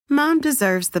Mom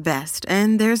deserves the best,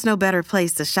 and there's no better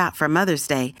place to shop for Mother's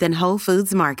Day than Whole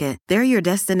Foods Market. They're your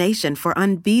destination for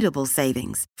unbeatable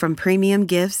savings, from premium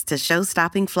gifts to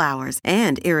show-stopping flowers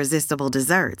and irresistible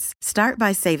desserts. Start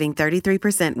by saving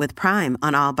 33% with Prime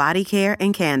on all body care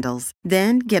and candles.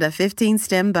 Then get a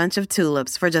 15-stem bunch of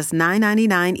tulips for just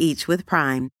 $9.99 each with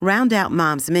Prime. Round out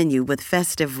Mom's menu with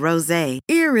festive rosé,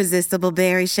 irresistible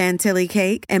berry chantilly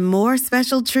cake, and more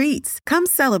special treats. Come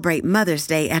celebrate Mother's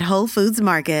Day at Whole Foods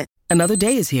Market. Another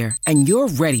day is here, and you're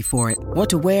ready for it. What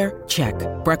to wear? Check.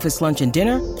 Breakfast, lunch, and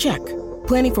dinner? Check.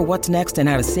 Planning for what's next and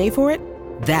how to save for it?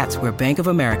 That's where Bank of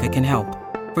America can help.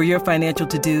 For your financial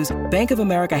to-dos, Bank of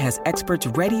America has experts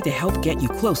ready to help get you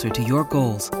closer to your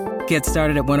goals. Get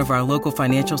started at one of our local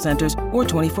financial centers or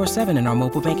 24/7 in our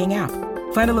mobile banking app.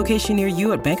 Find a location near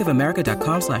you at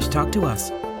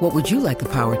bankofamerica.com/talktous. What would you like the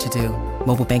power to do?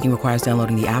 Mobile banking requires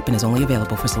downloading the app and is only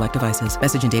available for select devices.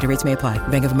 Message and data rates may apply.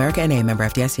 Bank of America N.A., member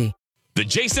FDIC. The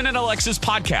Jason and Alexis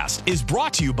podcast is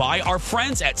brought to you by our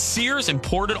friends at Sears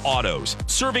Imported Autos,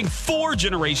 serving 4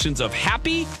 generations of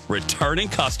happy, returning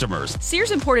customers.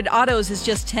 Sears Imported Autos is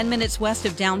just 10 minutes west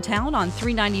of downtown on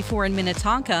 394 in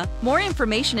Minnetonka. More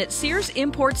information at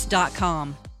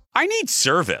SearsImports.com. I need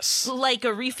service. Like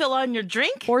a refill on your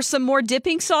drink? Or some more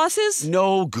dipping sauces?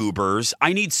 No, goobers.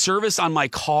 I need service on my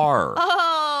car.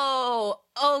 Oh,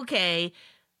 okay.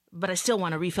 But I still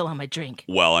want a refill on my drink.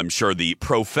 Well, I'm sure the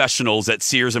professionals at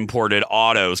Sears Imported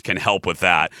Autos can help with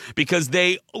that because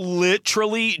they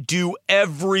literally do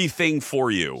everything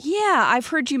for you. Yeah, I've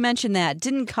heard you mention that.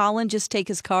 Didn't Colin just take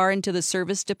his car into the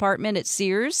service department at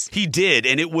Sears? He did,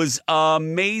 and it was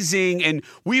amazing. And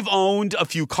we've owned a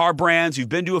few car brands. We've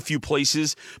been to a few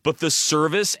places, but the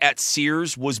service at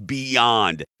Sears was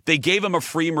beyond. They gave him a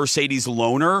free Mercedes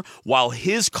loaner while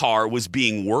his car was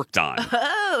being worked on.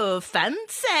 Oh,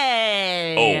 fancy.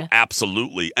 Oh,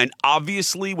 absolutely. And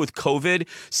obviously with COVID,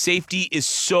 safety is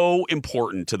so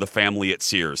important to the family at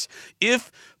Sears.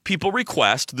 If people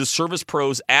request, the service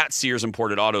pros at Sears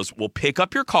Imported Autos will pick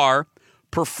up your car,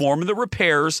 perform the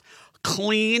repairs,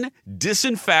 clean,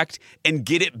 disinfect, and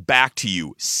get it back to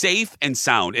you safe and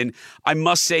sound. And I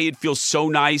must say, it feels so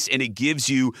nice, and it gives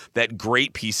you that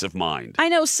great peace of mind. I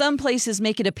know some places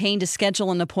make it a pain to schedule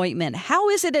an appointment. How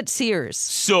is it at Sears?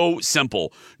 So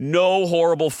simple. No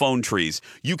horrible phone trees.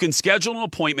 You can schedule an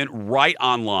appointment right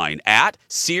online at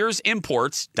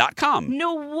SearsImports.com.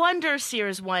 No wonder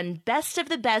Sears won Best of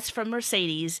the Best from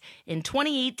Mercedes in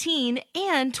 2018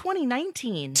 and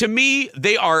 2019. To me,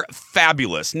 they are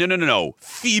fabulous. No.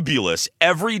 Fabulous.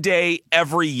 Every day,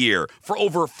 every year. For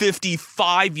over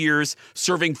 55 years,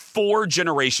 serving 4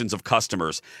 generations of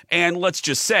customers. And let's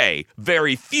just say,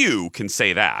 very few can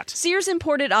say that. Sears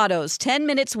Imported Autos, 10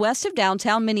 minutes west of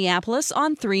downtown Minneapolis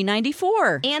on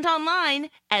 394. And online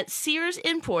at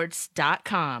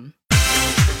SearsImports.com.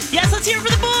 Yes, let's hear it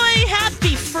for the boy.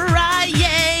 Happy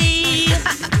Friday.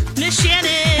 Miss Shannon.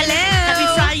 Hello. Happy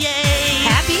Friday.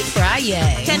 Happy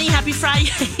Friday. Kenny, happy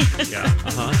Friday.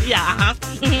 Yeah,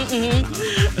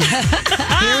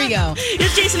 Here we go.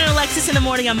 It's Jason and Alexis in the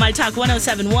morning on My Talk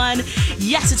 107.1.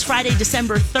 Yes, it's Friday,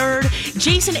 December 3rd.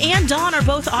 Jason and Dawn are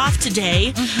both off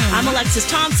today. I'm Alexis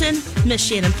Thompson, Miss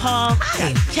Shannon Paul.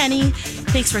 Hi. Kenny,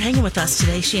 thanks for hanging with us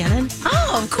today, Shannon.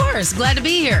 Oh, of course. Glad to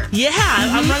be here. Yeah,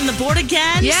 I'm running the board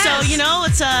again. Yes. So,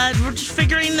 it's we're just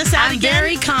figuring this out I'm again.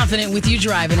 very confident with you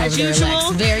driving As over usual. there,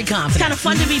 Lex. Very confident. It's kind of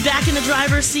fun to be back in the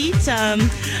driver's seat.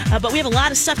 But we have a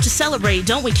lot of stuff to celebrate,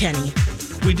 don't we, Kenny?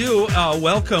 We do.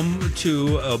 Welcome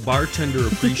to Bartender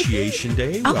Appreciation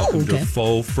Day. Welcome to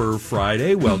Faux Fur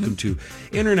Friday. Welcome to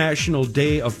International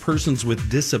Day of Persons with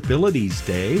Disabilities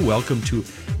Day. Welcome to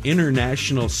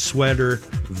International Sweater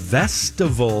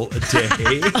Festival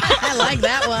Day. I like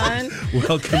that one.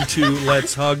 Welcome to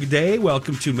Let's Hug Day.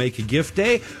 Welcome to Make a Gift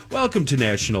Day. Welcome to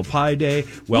National Pie Day.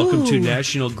 Welcome to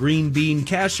National Green Bean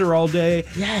Casserole Day.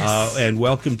 Yes. And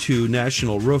welcome to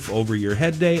National Roof Over Your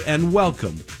Head Day. And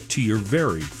welcome to your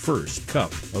very first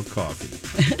cup of coffee.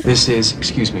 This is,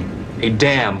 excuse me, a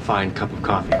damn fine cup of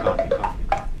coffee.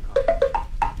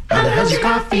 How the hell's your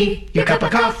coffee? Your cup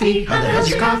of coffee. How the hell's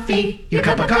your coffee? Your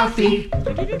cup of coffee.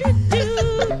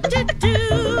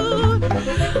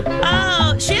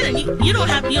 Oh, Shannon, you don't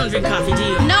drink coffee, do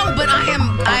you? No, but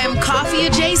I am coffee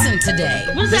adjacent today.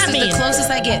 What does that mean? This is the closest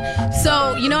I get.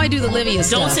 So, I do the Livia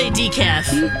stuff. Don't say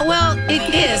decaf. Well, it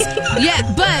is. Yeah,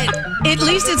 but at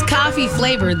least it's coffee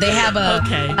flavored. They have a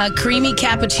creamy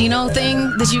cappuccino thing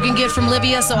that you can get from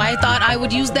Livia, so I thought I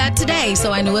would use that today.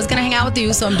 So I knew I was going to hang out with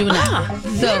you, so I'm doing that.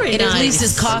 So it at least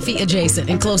is coffee adjacent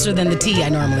and closer than the tea I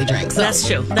normally drink. So. That's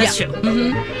true. That's true.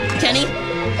 Mm-hmm. Kenny?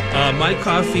 My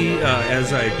coffee,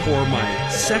 as I pour my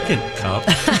second cup,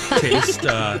 taste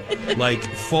like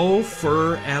faux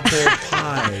fur apple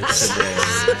pie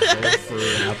today. Faux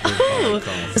fur apple pie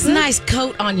coffee. It's a nice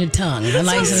coat on your tongue. It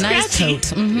likes a nice coat.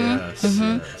 Mm-hmm. Yes,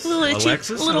 yes. A little itchy,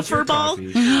 Alexis, a little fur ball.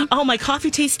 Oh, my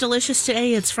coffee tastes delicious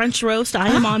today. It's French roast. I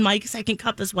am on my second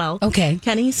cup as well. Okay.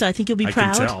 Kenny, so I think you'll be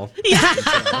proud. Can tell.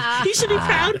 Yeah. You should be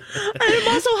proud. I'm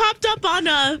also hopped up on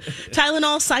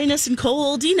Tylenol, sinus, and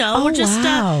cold.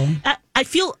 Wow. I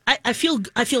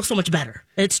feel so much better.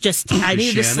 It's just I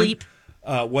needed to sleep.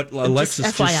 What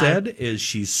Alexis just said is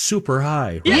she's super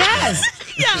high. Right Yes.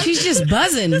 Yeah. She's just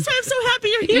buzzing. That's why I'm so happy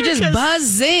you're here. You're just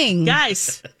buzzing.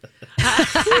 Guys.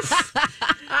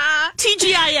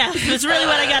 TGIF is really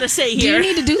what I got to say Do here. you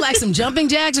need to do like some jumping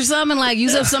jacks or something? Like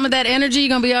use up some of that energy? You're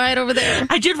going to be all right over there?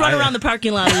 I did run around the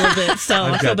parking lot a little bit, so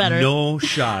I feel better. No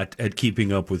shot at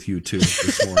keeping up with you two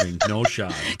this morning. No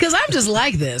shot. Because I'm just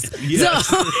like this. Yes.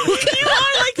 So, You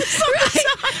are like this all the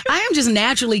time. I am just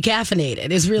naturally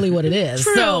caffeinated is really what it is.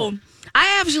 True. So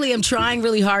I actually am trying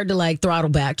really hard to like throttle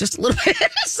back just a little bit.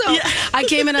 So I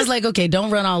came in, I was like, okay,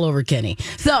 don't run all over Kenny.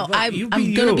 So I'm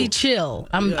going to be chill.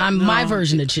 I'm my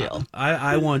version of chill.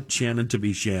 I want Shannon to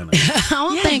be Shannon.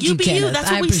 Oh, thank you, be Kenneth. you. That's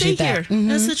I what we say appreciate here. that. Mm-hmm.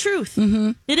 That's the truth.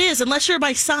 Mm-hmm. It is, unless you're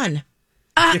my son.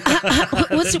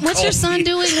 What's your son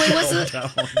doing? Wait,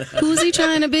 who's he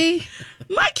trying to be?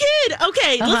 My kid.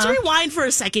 Okay, let's rewind for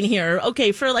a second here.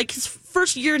 Okay, for like his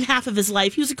first year and a half of his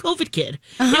life, he was a COVID kid.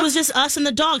 It was just us and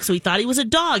the dog, so he thought he was a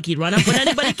dog. He'd run up when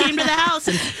anybody came to the house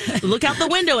and look out the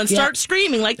window and start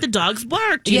screaming like the dogs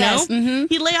barked, you know? Mm-hmm.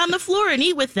 He'd lay on the floor and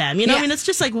eat with them, you know? I mean, it's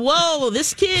just like, whoa,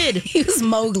 this kid. He was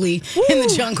Mowgli in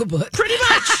the Jungle Book. Pretty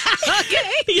much.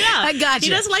 Okay. Yeah. I gotcha.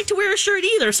 He doesn't like to wear a shirt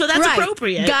either, so that's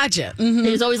appropriate. Gotcha. Mm-hmm.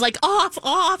 He's always like, off.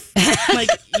 Like,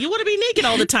 you want to be naked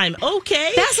all the time.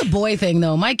 Okay. That's a boy thing,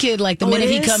 though. My kid, like, the minute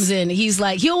he comes in, he's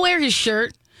like, he'll wear his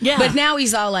shirt. Yeah. But now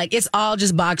he's all like, it's all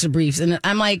just boxer briefs. And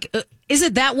I'm like, is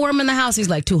it that warm in the house? He's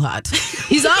like, too hot.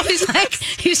 He's always like,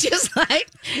 he's just like,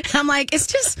 I'm like, it's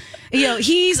just,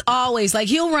 he's always like,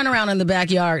 he'll run around in the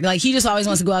backyard. Like, he just always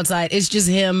wants to go outside. It's just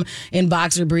him in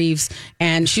boxer briefs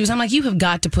and shoes. I'm like, you have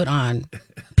got to put on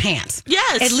pants.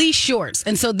 Yes. At least shorts.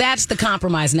 And so that's the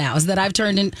compromise now is that I've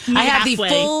turned in, I have the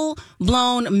full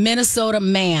blown Minnesota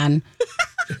man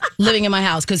living in my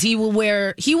house because he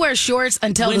wears shorts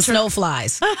until the snow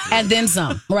flies and then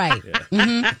some. Right.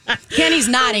 Mm-hmm. Kenny's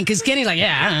nodding because Kenny's like,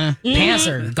 pants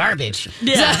are garbage.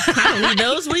 Yeah. I don't need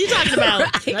those. What are you talking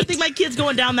about? Right. I think my kid's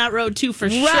going down that road too for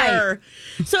sure.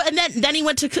 So, and then he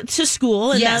went to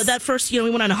school and that first, he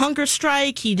went on a hunger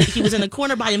strike. He was in the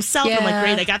corner by himself. I'm like,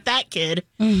 great, I got that kid.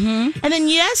 Mm-hmm. And then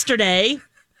yesterday,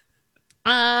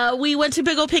 we went to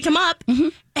go pick him up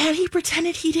and he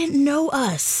pretended he didn't know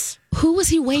us. Who was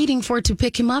he waiting for to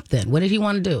pick him up then? What did he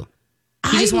want to do?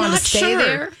 He just wanted to stay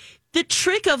there? The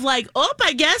trick of like,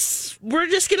 I guess we're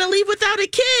just going to leave without a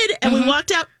kid. And we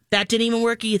walked out. That didn't even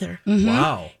work either. Mm-hmm.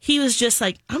 Wow. He was just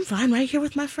like, I'm fine right here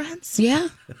with my friends. Yeah.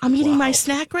 I'm eating my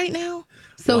snack right now.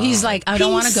 So he's like, I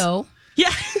don't want to go.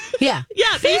 Yeah. Yeah.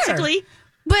 Yeah, basically.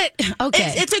 But,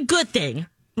 okay. It's a good thing,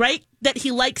 right? That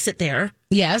he likes it there.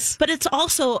 Yes. But it's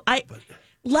also,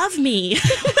 love me.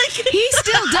 He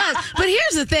still does. But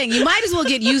here's the thing. You might as well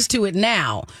get used to it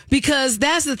now. Because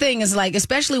that's the thing is like,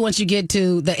 especially once you get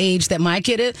to the age that my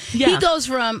kid is, he goes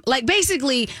from, like,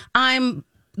 basically, I'm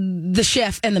the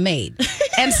chef and the maid.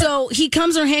 And so he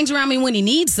comes or hangs around me when he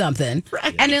needs something.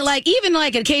 Right. And then like, even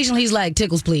like occasionally he's like,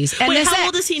 tickles please. And wait, how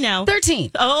old is he now?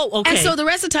 13. Oh, okay. And so the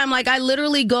rest of the time, like I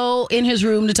literally go in his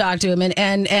room to talk to him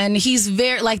and he's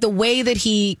very, like the way that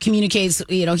he communicates,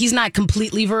 he's not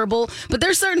completely verbal, but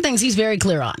there's certain things he's very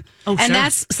clear on. Oh, and sure.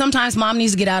 that's sometimes mom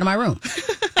needs to get out of my room.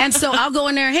 And so I'll go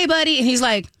in there, hey buddy. And he's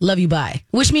like, love you, bye.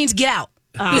 Which means get out.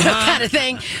 Kind of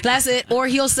thing. That's it. Or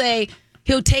he'll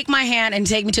take my hand and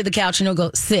take me to the couch and he'll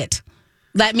go, sit.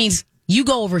 That means you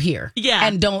go over here. Yeah.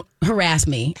 And don't harass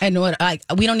me. And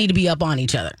we don't need to be up on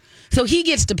each other. So he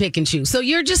gets to pick and choose. So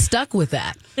you're just stuck with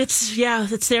that. It's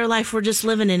their life. We're just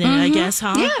living in it, I guess,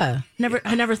 huh? Yeah.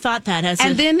 I never thought that.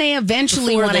 And then they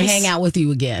eventually want to hang out with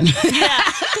you again.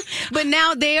 Yeah. But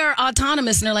now they are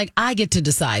autonomous and they're like, I get to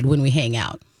decide when we hang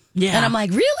out. Yeah. And I'm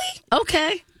like, really?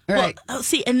 Okay. Right. Well,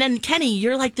 see, and then Kenny,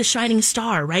 you're like the shining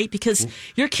star, right? Because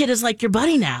your kid is like your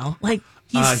buddy now. Like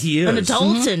he is an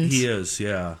adult, and he is,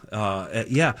 yeah.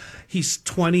 He's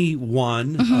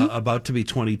 21, about to be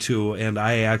 22, and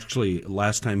I actually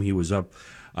last time he was up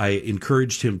I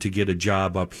encouraged him to get a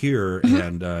job up here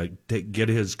and get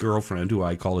his girlfriend, who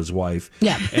I call his wife,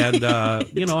 and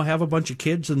have a bunch of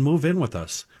kids and move in with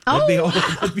us. That'd be all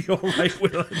right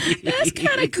with me. That's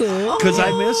kind of cool. Because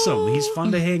I miss him. He's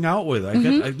fun to hang out with.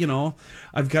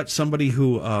 I've got somebody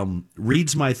who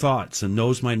reads my thoughts and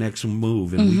knows my next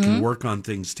move, and we can work on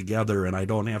things together, and I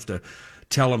don't have to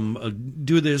tell him,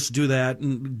 do this, do that,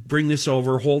 and bring this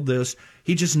over, hold this.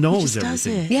 He just knows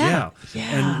everything. Yeah.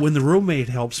 And when the roommate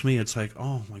helps me, it's like,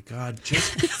 oh my God,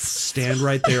 just stand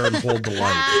right there and hold the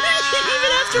light.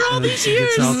 Even after all these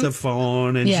years. She gets out the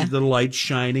phone and the light's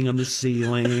shining on the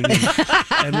ceiling.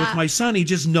 And with my son, he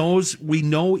just knows, we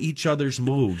know each other's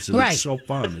moves. And it's so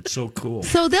fun. It's so cool.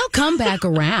 So they'll come back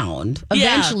around.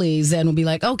 Eventually, Zen will be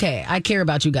like, okay, I care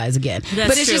about you guys again.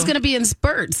 But it's just going to be in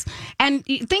spurts. And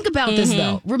think about this,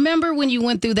 though. Remember when you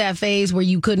went through that phase where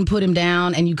you couldn't put him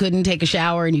down and you couldn't take a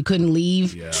shower and you couldn't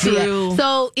leave? Yeah. True.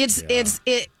 So it's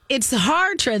a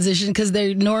hard transition because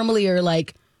they normally are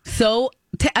like so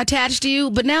attached to you.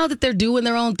 But now that they're doing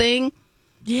their own thing,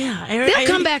 they'll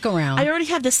come back around. I already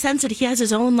have the sense that he has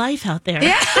his own life out there.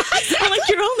 Yeah. I'm like,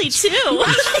 you're only 2.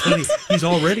 He's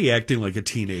already acting like a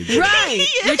teenager. Right.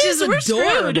 Which is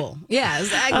adorable. Yeah,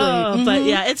 exactly. But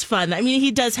it's fun. I mean, he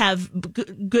does have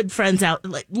good friends out,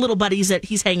 like little buddies that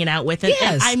he's hanging out with. And,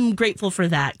 and I'm grateful for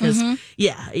that because,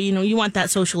 you want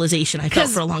that socialization. I felt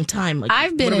for a long time. Like,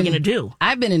 what are we going to do?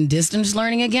 I've been in distance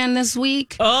learning again this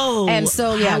week. Oh. And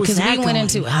so, because we went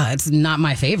into, it's not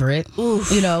my favorite. Oof.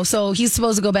 So he's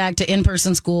supposed to go back to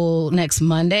in-person school next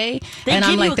Monday. They and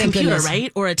give I'm like, you a computer,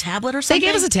 right? Or a tablet or something? They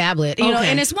gave us a tablet,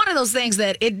 and it's one of those things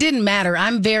that it didn't matter.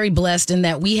 I'm very blessed in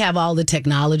that we have all the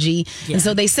technology. Yeah. And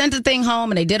so they sent the thing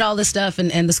home and they did all this stuff, and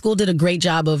the school did a great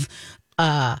job of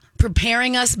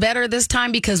preparing us better this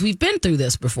time because we've been through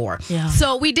this before. Yeah.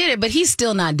 So we did it, but he's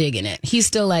still not digging it. He's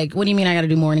still like, what do you mean I got to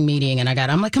do morning meeting? And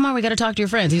I'm like, come on, we got to talk to your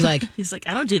friends. He's like,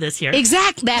 I don't do this here.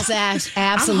 Exactly. That's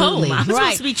absolutely. I'm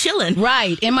supposed to be chilling.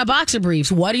 Right. In my boxer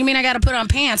briefs. What do you mean I got to put on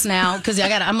pants now? Because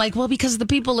I'm like, well, because the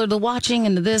people are the watching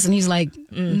and this. And he's like,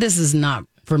 this is not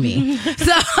for me.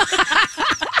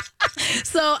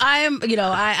 So I'm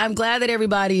glad that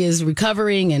everybody is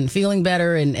recovering and feeling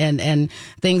better and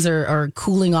things are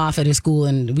cooling off at his school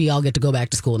and we all get to go back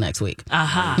to school next week.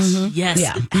 Yes.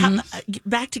 Yeah.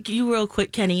 Back to you real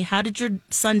quick, Kenny. How did your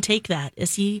son take that?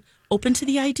 Is he open to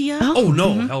the idea? Oh,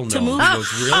 no. Hell no. He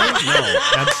goes, really? No,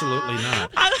 absolutely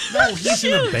not. No, he's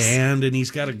in a band and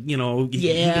he's got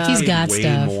he's got way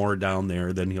stuff. More down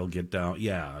there than he'll get down.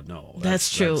 Yeah, no.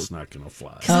 That's true. That's not going to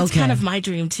fly. That's kind of my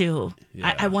dream too.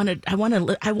 Yeah. I want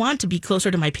to be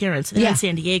closer to my parents in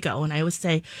San Diego, and I always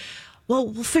say, well,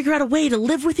 we'll figure out a way to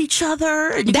live with each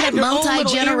other. And that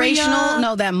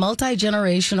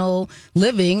multi-generational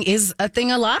living is a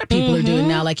thing a lot of people are doing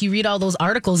now. Like you read all those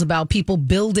articles about people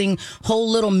building whole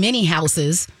little mini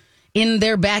houses in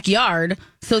their backyard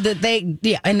so that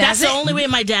and that's the only way.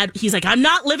 My dad, he's like, I'm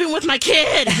not living with my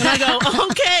kid. And I go,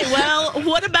 okay, well,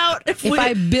 what about if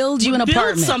I build you an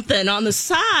apartment, something on the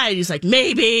side? He's like,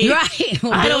 maybe. Right.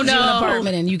 We'll build you an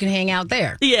apartment and you can hang out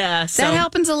there. Yeah. That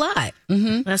happens a lot.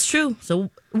 Mm-hmm. That's true.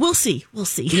 So we'll see.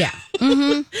 Yeah.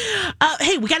 Mm-hmm.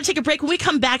 Hey, we got to take a break. When we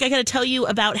come back, I got to tell you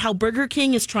about how Burger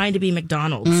King is trying to be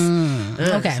McDonald's.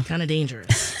 Okay. It's kind of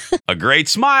dangerous. A great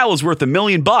smile is worth $1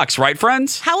 million, right,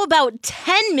 friends? How about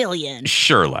 10 million?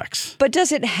 Sure, Lex. But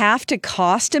does it have to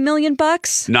cost $1 million?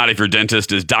 Not if your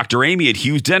dentist is Dr. Amy at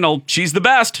Hughes Dental. She's the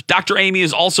best. Dr. Amy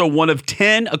is also one of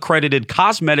 10 accredited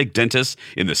cosmetic dentists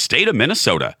in the state of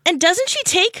Minnesota. And doesn't she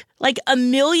take like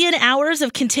 1 million hours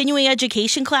of continuing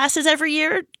education classes every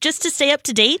year just to stay up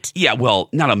to date? Yeah, well,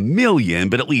 not 1 million,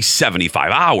 but at least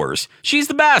 75 hours. She's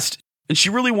the best. And she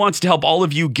really wants to help all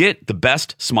of you get the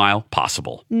best smile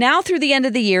possible. Now through the end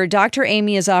of the year, Dr.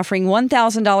 Amy is offering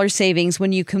 $1,000 savings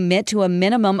when you commit to a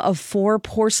minimum of 4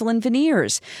 porcelain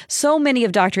veneers. So many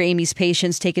of Dr. Amy's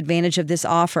patients take advantage of this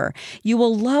offer. You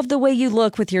will love the way you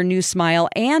look with your new smile,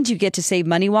 and you get to save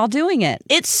money while doing it.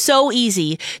 It's so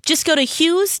easy. Just go to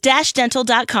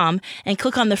hughes-dental.com and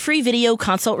click on the free video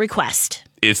consult request.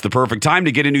 It's the perfect time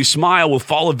to get a new smile with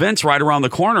fall events right around the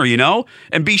corner,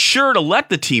 And be sure to let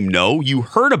the team know you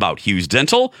heard about Hughes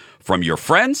Dental from your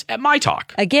friends at My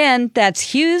Talk. Again,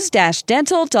 that's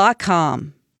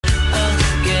hughes-dental.com.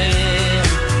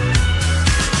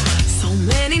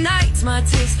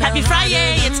 Happy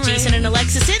Friday. It's Jason and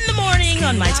Alexis in the morning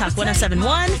on My Talk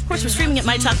 1071. Of course, we're streaming at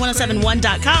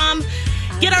MyTalk1071.com.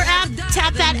 Get our app,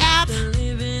 tap that app.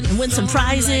 And win some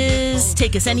prizes.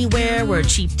 Take us anywhere. We're a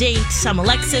cheap date. I'm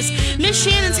Alexis. Miss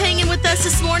Shannon's hanging with us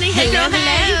this morning. Hey, girl.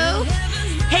 Hello.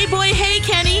 Hey, boy. Hey,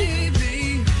 Kenny.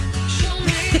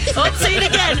 Oh, say it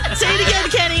again. Say it again,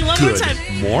 Kenny. One more time.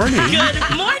 Morning. Good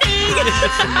morning.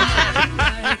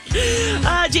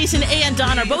 Jason and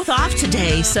Don are both off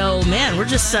today. So, man, we're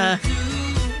just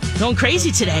going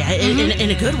crazy today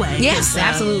in a good way. Yes,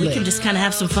 absolutely. We can just kind of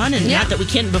have some fun. And not that we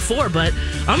can't before, but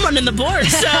I'm running the board.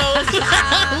 So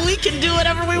we can do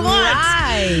whatever we want.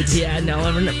 Right. Yeah, no,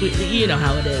 you know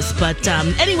how it is. But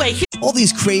anyway. All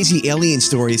these crazy alien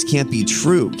stories can't be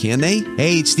true, can they?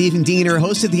 Hey, it's Stephen Diener,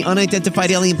 host of the Unidentified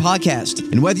Alien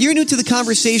Podcast. And whether you're new to the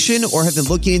conversation or have been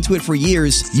looking into it for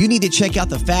years, you need to check out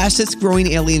the fastest growing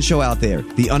alien show out there,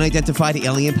 the Unidentified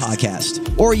Alien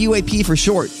Podcast, or UAP for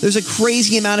short. There's a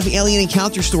crazy amount of alien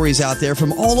encounter stories out there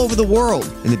from all over the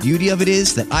world. And the beauty of it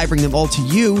is that I bring them all to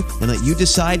you and let you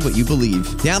decide what you believe.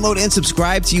 Download and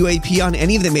subscribe to UAP on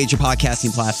any of the major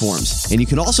podcasting platforms. And you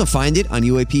can also find it on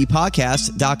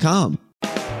UAPpodcast.com.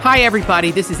 Hi,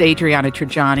 everybody. This is Adriana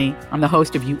Trajani. I'm the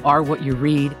host of You Are What You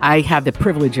Read. I have the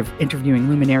privilege of interviewing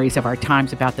luminaries of our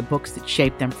times about the books that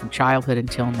shaped them from childhood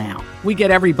until now. We get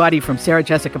everybody from Sarah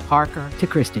Jessica Parker to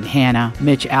Kristen Hanna,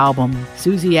 Mitch Albom,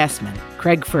 Susie Essman,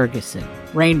 Craig Ferguson,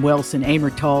 Rainn Wilson,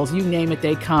 Amor Tolls, you name it,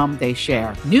 they come, they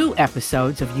share. New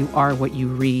episodes of You Are What You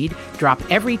Read drop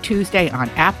every Tuesday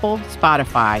on Apple,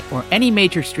 Spotify, or any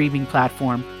major streaming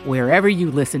platform wherever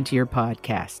you listen to your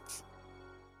podcasts.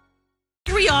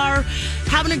 Here we are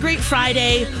having a great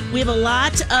Friday. We have a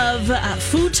lot of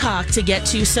food talk to get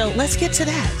to, so let's get to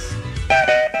that.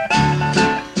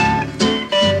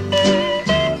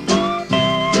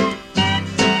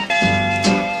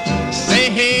 Say,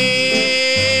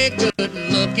 hey, good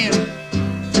looking,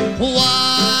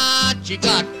 what you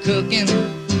got cooking?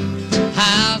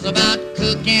 How's about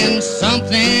cooking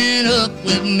something up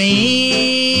with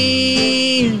me?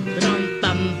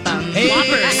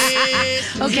 Whoppers.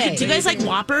 Okay. Do you guys like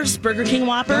Whoppers? Burger King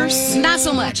Whoppers? Not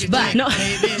so much, but no.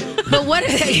 But what?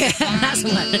 Yeah, not so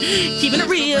much. Keeping it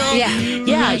real.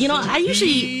 Yeah. You know,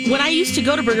 when I used to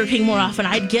go to Burger King more often,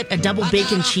 I'd get a double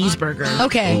bacon cheeseburger.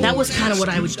 Okay. That was kind of what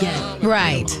I would get.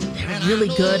 Right. Really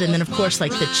good, and then of course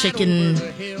like the chicken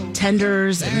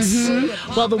tenders. And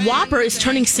well, the Whopper is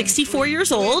turning 64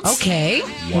 years old. Okay.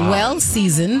 Wow. Well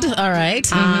seasoned. All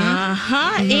right.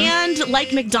 And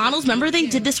like McDonald's, remember they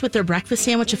did this with their breakfast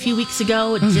sandwich a few weeks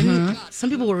ago? It didn't. Some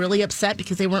people were really upset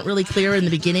because they weren't really clear in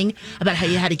the beginning about how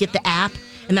you had to get the app,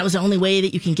 and that was the only way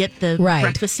that you can get the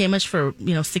breakfast sandwich for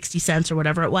 60 cents or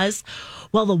whatever it was.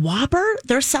 Well, the Whopper,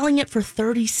 they're selling it for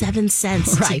 37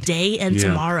 cents today and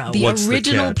tomorrow. The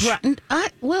original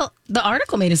well, the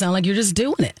article made it sound like you're just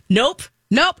doing it. Nope.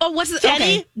 Oh, what's the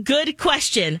Kenny? Good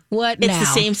question. What It's now? the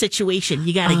same situation.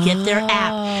 You got to get their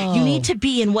app. You need to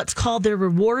be in what's called their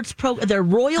rewards their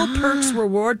Royal Perks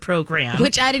reward program,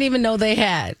 which I didn't even know they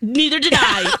had. Neither did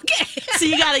I. Okay. So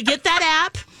you got to get that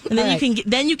app, and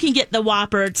then you can get the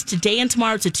Whopper. It's today and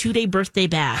tomorrow. It's a 2-day birthday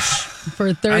bash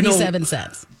for 37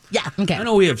 cents. Yeah. Okay. I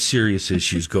know we have serious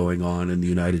issues going on in the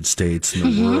United States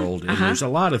and the world, and there's a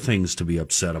lot of things to be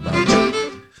upset about.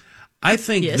 I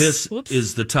think this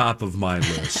is the top of my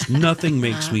list. Nothing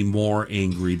makes me more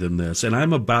angry than this. And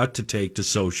I'm about to take to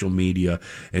social media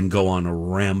and go on a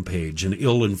rampage, an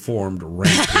ill-informed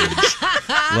rampage,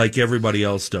 like everybody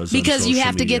else does. Because you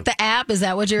have to get the app? Is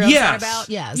that what you're upset about?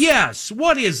 Yes.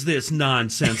 What is this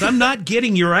nonsense? I'm not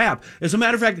getting your app. As a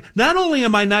matter of fact, not only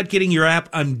am I not getting your app,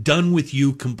 I'm done with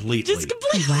you completely. Just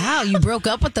completely. Wow, you broke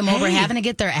up with them over having to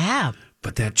get their app.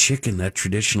 But that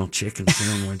traditional chicken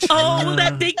sandwich.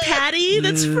 That big patty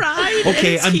that's fried.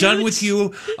 Okay, I'm done with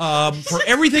you for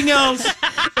everything else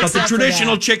but the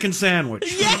traditional chicken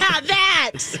sandwich. Yeah,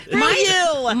 that.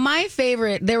 My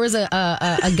favorite, there was a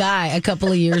guy a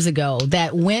couple of years ago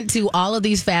that went to all of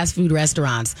these fast food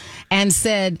restaurants and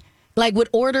said, would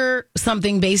order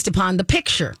something based upon the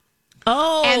picture.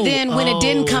 And then when it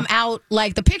didn't come out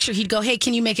like the picture, he'd go, "Hey,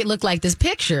 can you make it look like this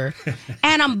picture?"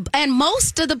 And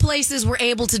most of the places were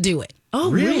able to do it.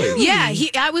 Oh, really? Yeah,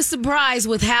 I was surprised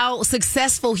with how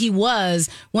successful he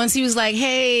was once he was like,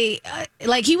 "Hey,"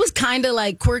 he was kind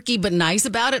of quirky but nice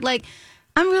about it.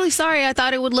 "I'm really sorry, I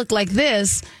thought it would look like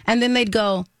this," and then they'd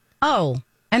go, "Oh,"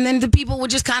 and then the people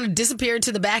would just kind of disappear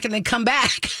to the back and then come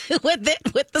back with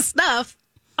the stuff.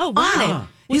 Oh, wow. On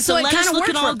it. So it kind of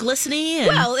looking all glistening.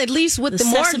 Well, at least with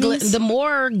the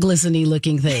more glistening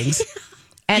looking things.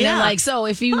 And then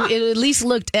if it at least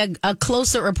looked a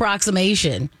closer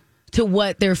approximation to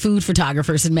what their food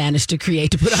photographers had managed to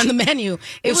create to put on the menu.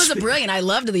 It was brilliant. I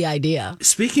loved the idea.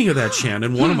 Speaking of that,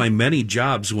 Shannon, one of my many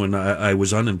jobs when I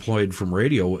was unemployed from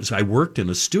radio was I worked in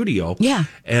a studio. Yeah.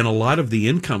 And a lot of the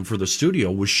income for the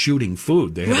studio was shooting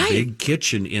food. They had a big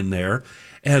kitchen in there.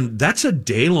 And that's a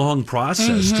day-long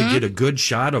process to get a good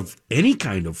shot of any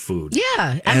kind of food.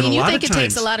 Yeah. I mean, you think it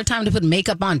takes a lot of time to put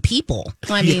makeup on people.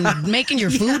 I mean, making your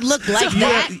food look like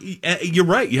that. You're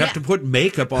right. You have to put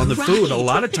makeup on the food. A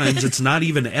lot of times it's not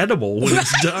even edible when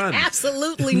it's done.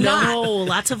 Absolutely not. No,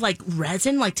 lots of like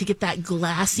resin, like to get that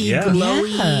glassy,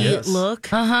 glowy look.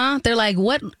 They're like,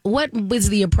 what was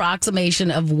the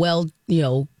approximation of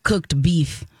cooked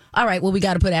beef? All right, well, we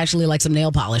got to put actually like some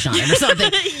nail polish on it or something.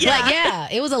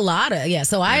 It was a lot of,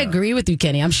 so I agree with you,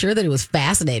 Kenny. I'm sure that it was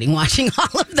fascinating watching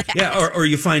all of that. Yeah, or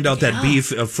you find out that beef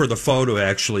for the photo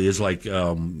actually is like,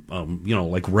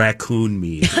 like raccoon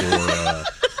meat or...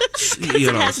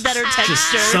 it has better texture.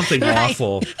 Just something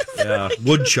awful. Yeah,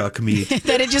 woodchuck meat.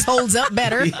 That it just holds up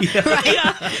better. Right?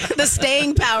 The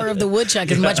staying power of the woodchuck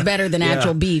is much better than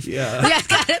actual beef.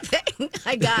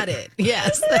 I got it.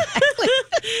 Yes. They had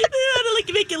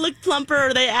to make it look plumper,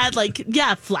 or they add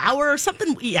flour or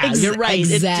something. Yeah, you're right.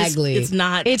 Exactly. It's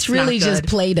not. It's really not just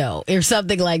Play-Doh or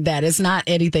something like that. It's not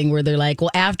anything where they're like,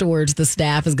 well, afterwards the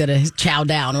staff is going to chow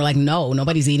down. We're like, no,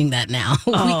 nobody's eating that now.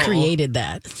 We created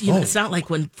that. It's not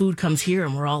like when food comes here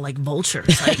and we're all like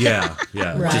vultures. Like, yeah.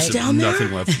 Right. Just down nothing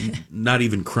there? left. Not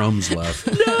even crumbs left.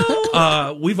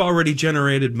 No. We've already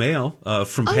generated mail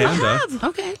from Panda.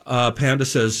 Okay. Panda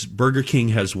says Burger King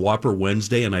has Whopper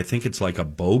Wednesday, and I think it's like a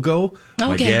BOGO.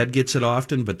 My dad gets it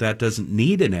often, but that doesn't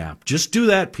need an app. Just do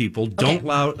that, people. Don't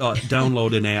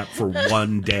download an app for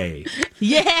one day.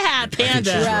 Yeah,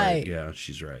 Panda. Right. Yeah,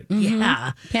 she's right. Mm-hmm.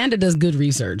 Yeah. Panda does good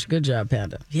research. Good job,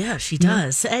 Panda. Yeah, she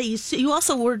does. Hey, you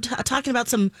also were talking about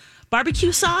some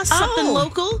barbecue sauce, something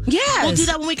local. Yes. We'll do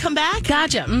that when we come back.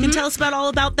 Gotcha. Mm-hmm. You can tell us about all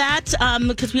about that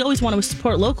because we always want to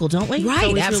support local, don't we? Right, it's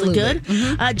always absolutely. really good.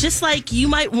 Mm-hmm. Just like you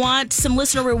might want some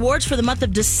listener rewards for the month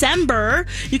of December,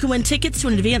 you can win tickets to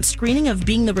an advanced screening of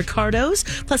Being the Ricardos,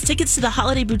 plus tickets to the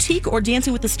Holiday Boutique or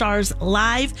Dancing with the Stars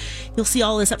Live. You'll see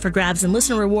all this up for grabs and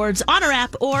listener rewards on our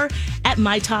app or at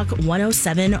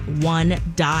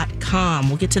mytalk1071.com.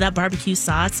 We'll get to that barbecue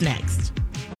sauce next.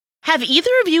 Have either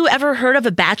of you ever heard of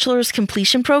a bachelor's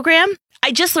completion program?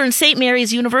 I just learned St.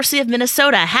 Mary's University of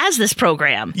Minnesota has this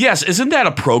program. Yes, isn't that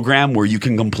a program where you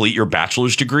can complete your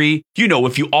bachelor's degree? You know,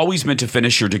 if you always meant to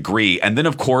finish your degree, and then,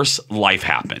 of course, life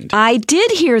happened. I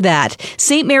did hear that.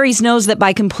 St. Mary's knows that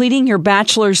by completing your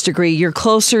bachelor's degree, you're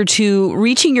closer to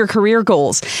reaching your career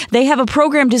goals. They have a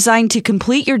program designed to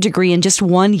complete your degree in just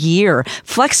 1 year.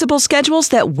 Flexible schedules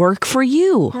that work for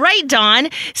you. Right, Dawn.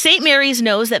 St. Mary's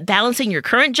knows that balancing your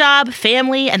current job,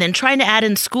 family, and then trying to add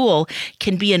in school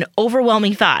can be an overwhelming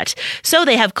thought. So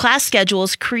they have class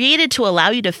schedules created to allow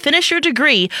you to finish your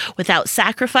degree without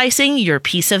sacrificing your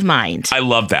peace of mind. I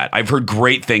love that. I've heard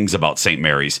great things about St.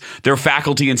 Mary's. Their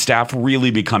faculty and staff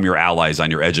really become your allies on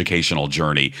your educational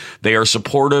journey. They are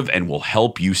supportive and will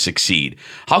help you succeed.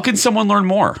 How can someone learn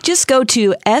more? Just go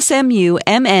to smumn.edu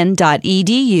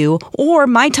or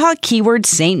mytalk keyword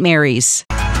St. Mary's.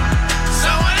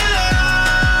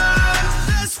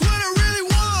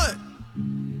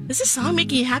 Is this song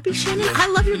making you happy, Shannon? I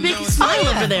love your big smile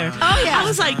over there. Oh, yeah. I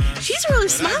was like, she's really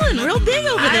smiling real big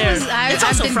over there. It's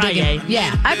also Friday.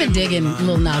 I've been digging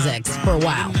Lil Nas X for a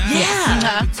while.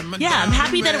 Yeah. Yeah, I'm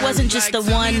happy that it wasn't just the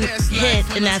one hit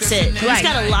and that's it. He's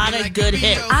got a lot of good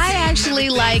hits. I actually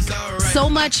like so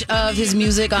much of his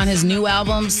music on his new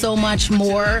album, so much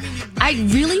more. I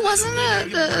really wasn't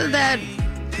that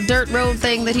dirt road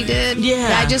thing that he did.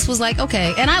 Yeah. I just was like,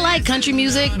 okay. And I like country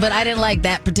music, but I didn't like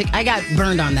that particular. I got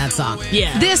burned on that song.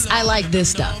 Yeah. I like this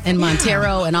stuff. And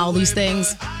Montero and all these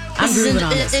things. I'm grooving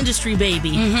on this. Industry baby.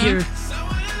 Mm-hmm. You're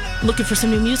looking for some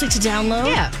new music to download?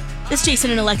 Yeah. It's Jason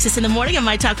and Alexis in the morning on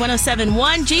My Talk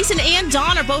 107.1. Jason and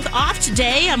Dawn are both off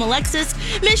today. I'm Alexis,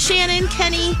 Miss Shannon,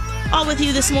 Kenny, all with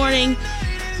you this morning.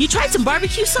 You tried some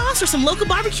barbecue sauce or some local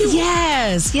barbecue?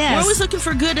 Yes. We're always looking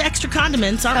for good extra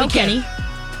condiments, aren't we, Kenny?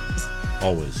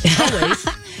 Always.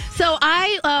 So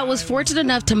I was fortunate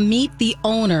enough to meet the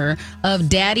owner of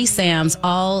Daddy Sam's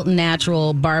All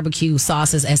Natural Barbecue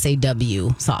Sauces,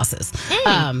 SAW sauces.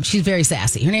 She's very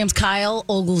sassy. Her name's Kyle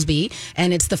Oglesby,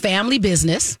 and it's the family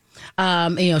business.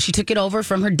 She took it over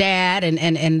from her dad,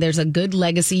 and there's a good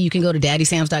legacy. You can go to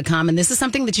daddysams.com, and this is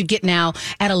something that you get now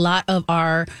at a lot of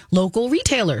our local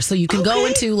retailers. So you can go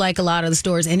into like a lot of the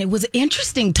stores, and it was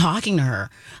interesting talking to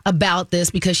her about this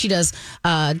because she does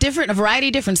a variety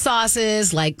of different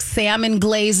sauces, like salmon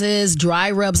glazes,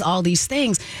 dry rubs, all these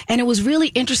things. And it was really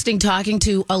interesting talking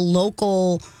to a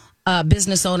local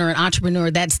business owner and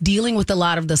entrepreneur that's dealing with a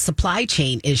lot of the supply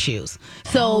chain issues.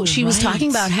 So she was talking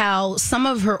about how some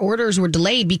of her orders were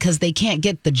delayed because they can't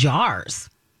get the jars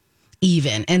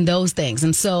even and those things.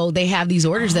 And so they have these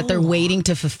orders that they're waiting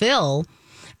to fulfill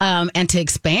and to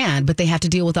expand, but they have to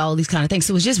deal with all these kind of things.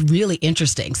 So it was just really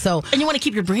interesting. So, and you want to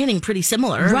keep your branding pretty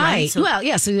similar, right? So, well,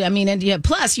 yeah. So I mean, and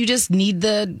plus you just need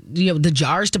the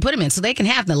jars to put them in, so they can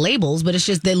have the labels, but it's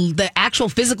just the actual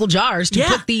physical jars to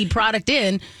put the product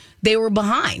in. They were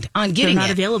behind on getting They're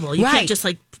not available. You can't just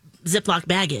Ziploc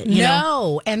bag it. You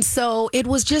know? And so it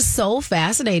was just so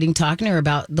fascinating talking to her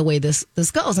about the way this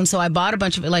goes. And so I bought a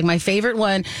bunch of it. Like my favorite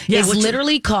one is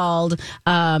literally called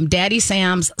Daddy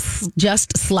Sam's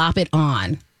Just Slop It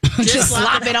On. Just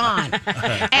slop it on.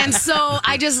 And so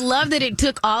I just love that it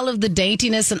took all of the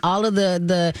daintiness and all of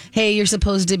the hey, you're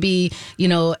supposed to be,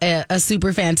 a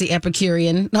super fancy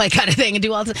Epicurean like kind of thing and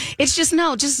do all this. It's just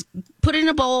just put it in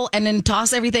a bowl and then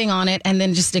toss everything on it and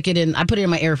then just stick it in. I put it in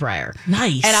my air fryer.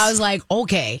 Nice. And I was like,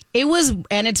 okay.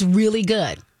 And it's really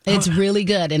good. It's really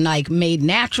good and made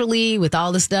naturally with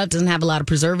all the stuff. Doesn't have a lot of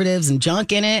preservatives and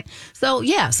junk in it. So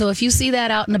so if you see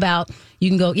that out and about, you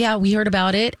can go, we heard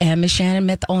about it. And Miss Shannon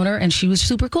met the owner and she was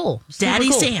super cool. Daddy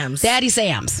Sam's.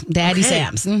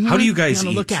 Mm-hmm. How do you guys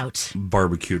eat look out.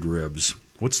 barbecued ribs?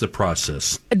 What's the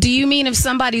process? Do you mean if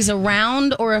somebody's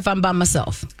around or if I'm by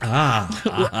myself? That's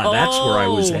where I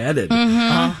was headed.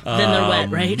 Mm-hmm. Then they're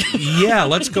wet, right? Yeah,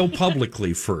 let's go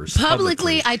publicly first.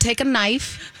 Publicly, I take a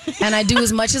knife and I do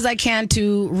as much as I can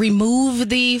to remove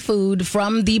the food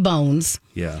from the bones.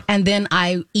 Yeah. And then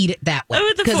I eat it that way.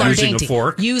 Because I'm using dainty. A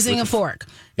fork? Using a fork.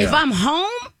 Yeah. If I'm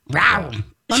home,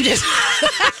 I'm just...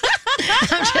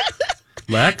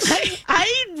 Lex?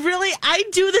 I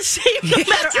do the same no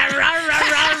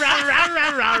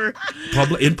matter.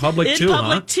 In public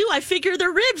too, I figure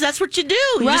they're ribs. That's what you do.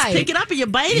 You just pick it up and you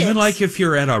bite it. Even like if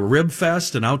you're at a rib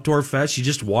fest, an outdoor fest, you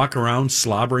just walk around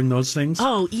slobbering those things?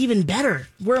 Oh, even better.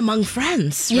 We're among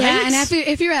friends, yeah, right? and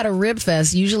if you're at a rib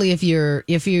fest, usually if you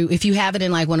have it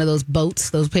in like one of those boats,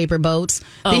 those paper boats,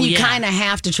 then you kind of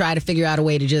have to try to figure out a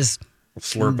way to just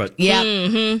slurp it. Yeah.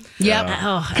 Mm-hmm. Yep.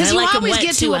 Because you always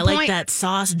get to a point. I like that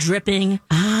sauce dripping,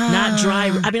 not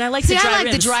dry. I mean, I like the dry ribs. I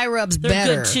like the dry rubs They're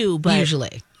better good too, but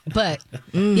usually. But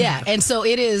yeah, and so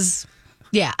it is.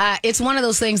 Yeah, it's one of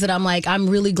those things that I'm like, I'm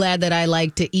really glad that I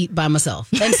like to eat by myself.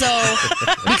 And so,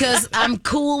 because I'm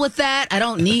cool with that, I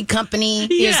don't need company.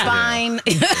 It's fine.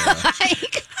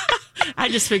 I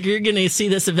just figure you're going to see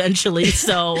this eventually.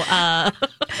 So, and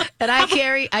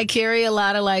I carry a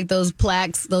lot of like those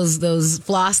plaques, those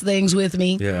floss things with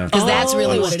me. Yeah. Because that's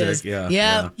really what it is.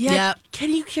 Yeah.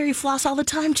 Can you carry floss all the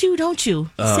time too, don't you?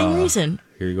 Same reason.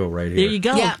 Here you go, right here. There you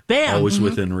go. Yeah. Bam. Always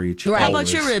within reach. Right. How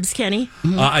about your ribs, Kenny?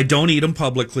 I don't eat them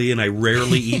publicly, and I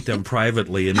rarely eat them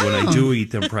privately. And when I do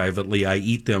eat them privately, I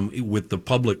eat them with the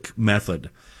public method.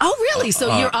 Oh, really?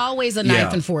 So you're always a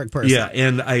knife and fork person. Yeah,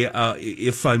 and I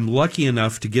if I'm lucky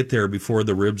enough to get there before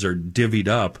the ribs are divvied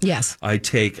up, yes, I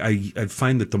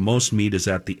find that the most meat is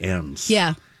at the ends.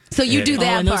 Yeah. So you do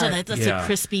that part. That's the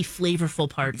crispy, flavorful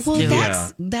parts. Well, too.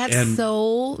 that's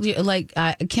so like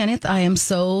Kenneth. I am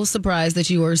so surprised that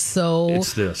you are so.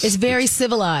 It's this. It's very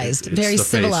civilized. It's very the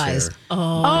civilized.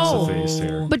 Oh, it's the face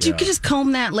hair. But you could just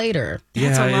comb that later.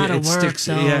 That's a lot of work. Sticks,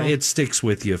 though. Yeah, it sticks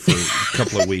with you for a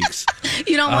couple of weeks.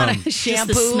 You don't want to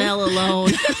shampoo. Just the smell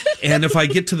alone. And if I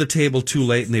get to the table too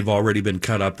late and they've already been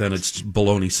cut up, then it's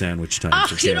bologna sandwich time.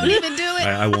 Oh, you don't even do it.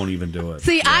 I won't even do it.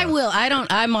 See, I will. I don't.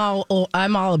 I'm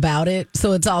all about it.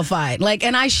 So it's all fine. Like,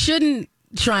 and I shouldn't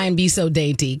try and be so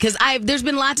dainty because there's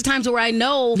been lots of times where I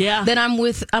know that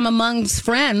I'm amongst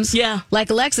friends, like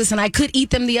Alexis, and I could eat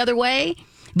them the other way.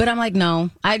 But I'm like, no.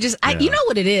 You know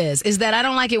what it is that I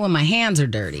don't like it when my hands are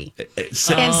dirty.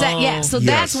 So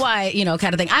that's why,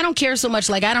 kind of thing. I don't care so much.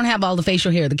 Like, I don't have all the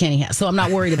facial hair that Kenny has, so I'm not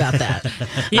worried about that.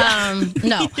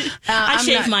 No. I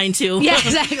shaved mine too. Yeah,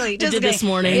 exactly. Just did this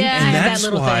morning. Yeah, and I have that's that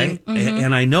little why, thing. Mm-hmm.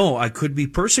 And I know I could be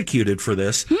persecuted for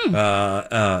this.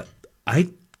 I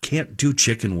can't do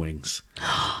chicken wings.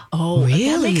 Oh,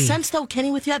 really? That makes sense, though, Kenny,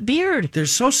 with that beard. They're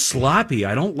so sloppy.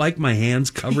 I don't like my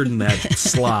hands covered in that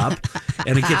slop,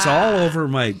 and it gets all over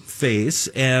my face.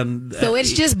 And so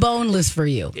it's just boneless for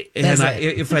you. And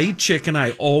if I eat chicken,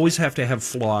 I always have to have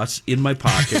floss in my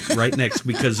pocket right next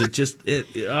because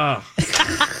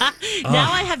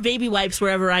Now I have baby wipes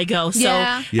wherever I go, so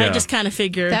I just kind of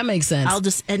figure that makes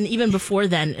sense. And even before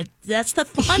then, that's the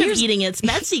fun of eating it. It's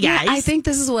messy, guys. I think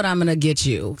this is what I'm going to get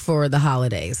you for the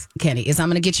holidays, Kenny. Is I'm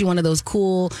going to get you one of those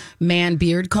cool man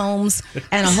beard combs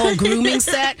and a whole grooming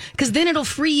set, because then it'll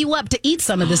free you up to eat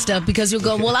some of this stuff because you'll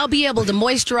go, well, I'll be able to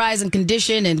moisturize and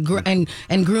condition and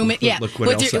groom it. Yeah,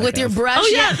 with your brush. Oh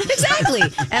yeah, exactly.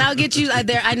 And I'll get you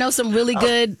there. I know some really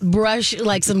good brush,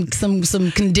 like some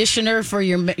conditioner for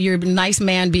your nice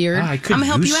man beard. I'm gonna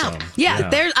help you out. Some. Yeah.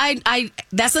 There.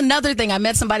 That's another thing. I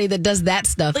met somebody that does that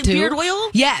stuff like too. Beard oil?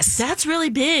 Yes. That's really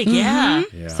big. Yeah.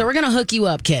 So we're gonna hook you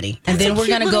up, Kenny, and then we're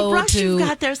gonna go brush to. You've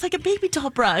got there. It's like a baby doll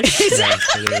brush. Yeah,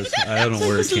 it is. I don't know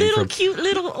where it came little from. Cute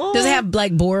little. Oh. Does it have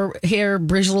like boar hair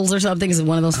bristles or something? Is it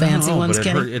one of those fancy ones, but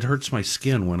Kenny? it hurts my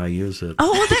skin when I use it.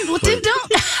 Oh, well then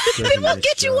don't. Then we'll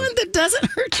get you job. one that doesn't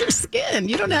hurt your skin.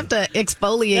 You don't have to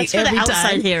exfoliate That's for every the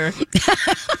outside time. hair.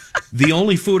 The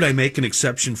only food I make an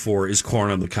exception for is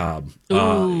corn on the cob.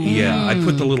 Yeah, I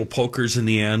put the little pokers in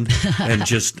the end and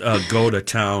just go to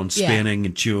town, spinning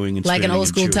and chewing and like spinning an old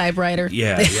school typewriter.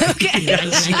 Yeah. Okay.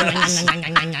 Yes.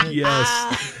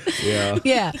 Yeah.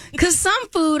 Yeah, because some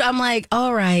food I'm like,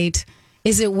 all right,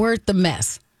 is it worth the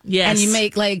mess? Yes. And you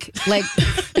make like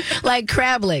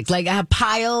crab legs, like a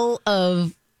pile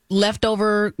of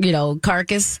leftover,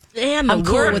 carcass. And the I'm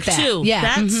cool work with that. too. Yeah,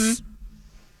 That's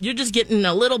you're just getting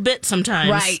a little bit sometimes.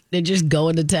 right. They're just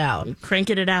going to town.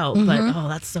 Cranking it out. But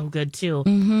that's so good too.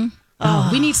 Oh,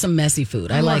 we need some messy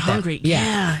food. I like hungry.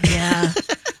 that. Yeah.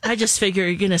 I just figure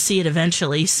you're gonna see it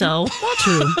eventually. So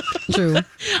True.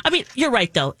 I mean, you're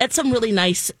right though. At some really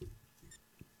nice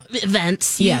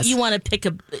events, you want to pick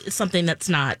something that's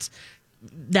not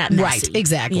that messy. Right,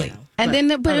 exactly. And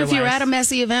then, but if you're at a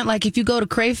messy event, like if you go to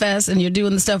Crayfest and you're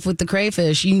doing the stuff with the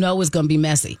crayfish, you know it's going to be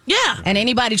messy. Yeah. And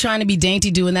anybody trying to be dainty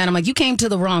doing that, I'm like, you came to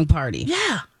the wrong party.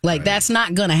 Yeah. Like, that's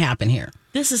not going to happen here.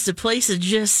 This is the place to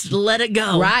just let it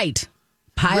go. Right.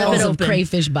 Piles of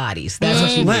crayfish bodies. That's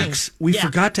what you Lex, we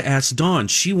forgot to ask Dawn.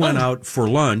 She went out for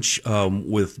lunch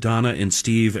with Donna and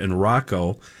Steve and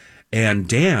Rocco and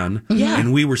Dan,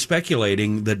 and we were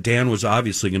speculating that Dan was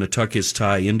obviously going to tuck his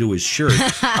tie into his shirt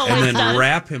and then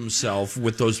wrap himself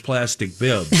with those plastic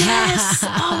bibs. Yes.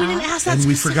 Oh, we didn't ask that. And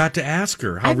we forgot to ask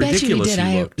her how ridiculous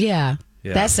he looked. Yeah.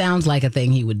 That sounds like a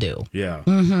thing he would do. Yeah.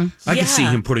 I could see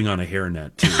him putting on a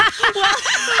hairnet, too.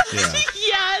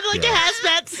 Like a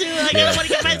hazmat suit. Like, I don't want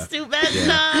to get my suit messed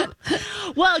up.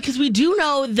 Well, because we do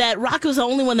know that Rocco's the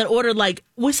only one that ordered,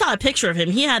 we saw a picture of him.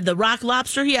 He had the rock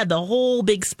lobster. He had the whole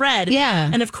big spread. Yeah.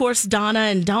 And, of course, Donna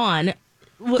and Dawn.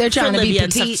 They're trying to be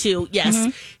and petite. stuff, too.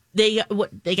 Yes. They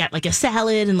got like a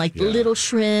salad and little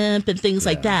shrimp and things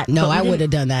like that. No, I would have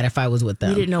done that if I was with them.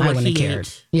 We didn't know I what wouldn't he have cared.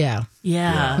 ate. Yeah.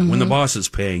 Yeah. When the boss is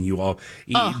paying you all,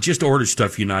 just order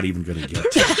stuff you're not even going to get.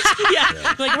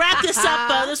 Like, wrap this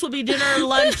up. This will be dinner,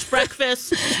 lunch,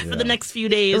 breakfast for the next few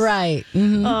days. Right.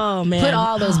 Oh, man. Put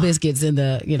all those biscuits in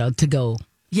the, to go.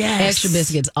 Yes. Extra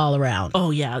biscuits all around.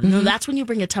 Oh, yeah. No, that's when you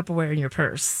bring a Tupperware in your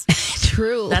purse.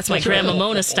 True. That's my Grandma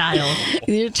Mona style.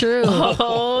 You're true.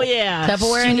 Oh, yeah.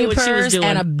 Tupperware in your purse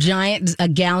and a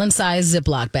gallon-sized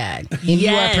Ziploc bag. And you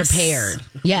are prepared.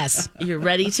 Yes. You're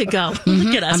ready to go.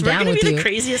 Look at us. We're going to be the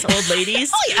craziest old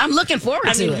ladies. Oh, yeah. I'm looking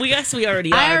forward to it. We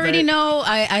already are. I already know.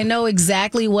 I know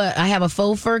exactly what. I have a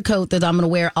faux fur coat that I'm going to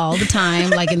wear all the time,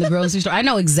 like in the grocery store. I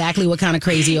know exactly what kind of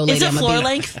crazy old lady I'm going to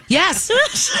be. Is it floor length? Yes.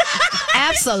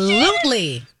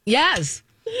 Absolutely. Yes.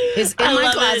 It's in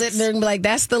my closet, and they're going to be like,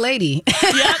 that's the lady.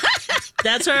 Yep.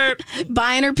 That's her.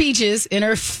 Buying her peaches in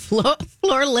her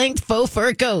floor-length faux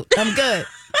fur coat. I'm good.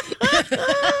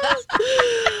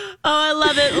 Oh, I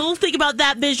love it. We'll think about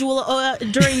that visual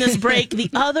during this break. The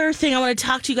other thing I want to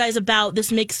talk to you guys about,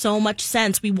 this makes so much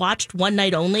sense. We watched One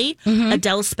Night Only,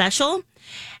 Adele's special,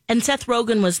 and Seth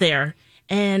Rogen was there.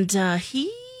 And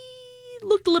he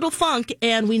looked a little funk,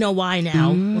 and we know why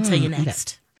now. We'll tell you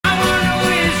next. I want to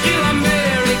wish you a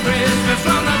Merry Christmas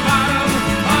from the bottom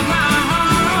of my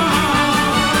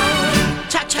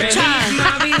heart. Cha-cha-cha.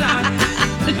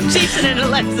 Jason and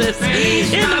Alexis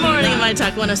in the morning. My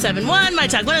Talk 1071,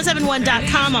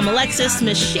 MyTalk1071.com. I'm Alexis,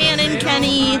 Miss Shannon,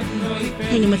 Kenny,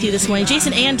 hanging with you this morning.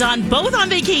 Jason and Dawn both on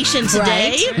vacation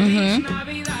today.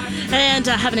 Right. And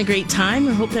having a great time.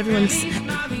 I hope everyone's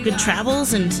good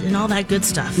travels and all that good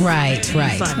stuff. Right.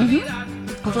 Fun.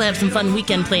 Hopefully I have some fun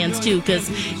weekend plans, too, because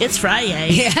it's Friday.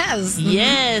 Yes.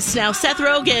 Yes. Now, Seth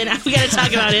Rogen, we got to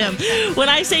talk about him. When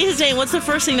I say his name, what's the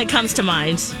first thing that comes to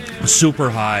mind?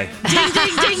 Super high. Ding,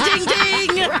 ding, ding, ding,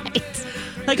 ding. Right.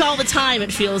 Like all the time,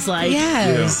 it feels like.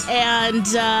 Yes. Yeah. And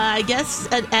I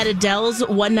guess at Adele's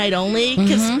One Night Only,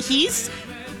 because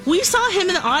we saw him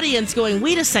in the audience going,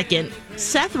 wait a second,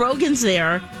 Seth Rogen's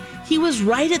there. He was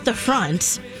right at the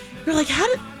front. We're like,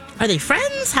 are they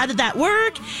friends? How did that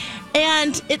work?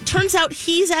 And it turns out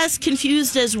he's as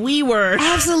confused as we were.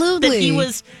 Absolutely. That he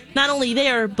was not only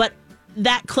there, but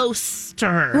that close to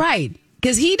her. Right.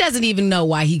 Because he doesn't even know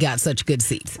why he got such good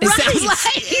seats. It sounds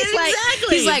like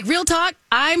he's like, real talk,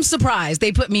 I'm surprised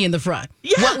they put me in the front.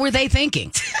 Yeah. What were they thinking?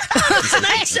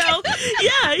 Tonight Show.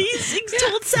 Yeah, he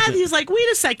told Seth, he was like,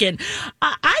 wait a second.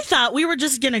 I thought we were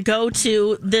just going to go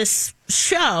to this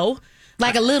show.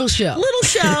 Like a little show.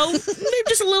 Maybe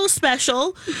just a little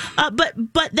special, but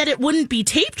that it wouldn't be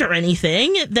taped or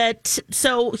anything.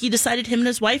 So he decided him and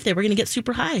his wife, they were going to get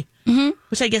super high,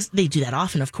 which I guess they do that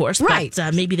often, of course. Right.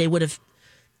 But maybe they would have.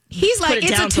 He's like,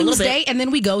 it's a Tuesday, and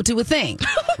then we go to a thing.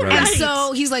 Right. And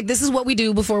so he's like, this is what we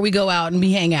do before we go out and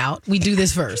we hang out. We do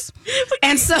this first.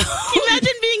 And so can you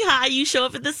imagine being high? You show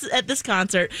up at this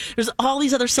concert. There's all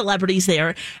these other celebrities there,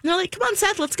 and they're like, "Come on,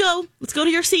 Seth, let's go to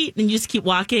your seat." And you just keep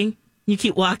walking. You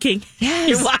keep walking. Yes.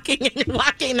 You're walking and you're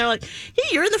walking. And they're like, hey,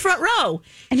 you're in the front row.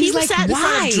 And he was sat in why?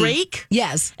 front of Drake.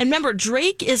 Yes. And remember,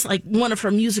 Drake is like one of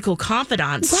her musical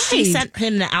confidants. Right. She sent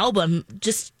him the album,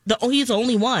 he's the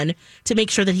only one to make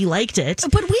sure that he liked it.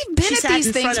 But we've been at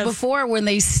these things before when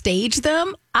they stage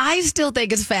them. I still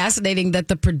think it's fascinating that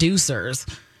the producers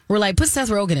were like, put Seth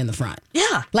Rogen in the front.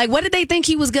 Yeah. Like, what did they think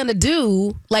he was going to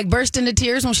do? Like, burst into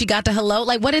tears when she got to hello?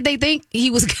 Like, what did they think he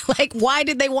was like? Why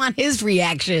did they want his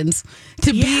reactions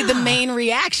to be the main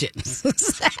reactions?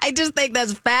 I just think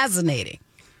that's fascinating.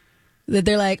 That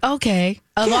they're like, okay,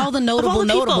 of all the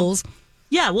notables.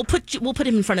 Yeah, we'll put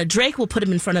him in front of Drake. We'll put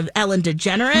him in front of Ellen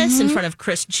DeGeneres, in front of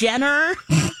Kris Jenner.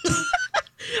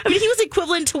 I mean, he was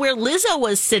equivalent to where Lizzo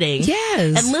was sitting. Yes.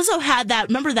 And Lizzo had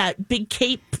remember that big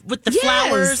cape with the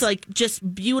flowers, like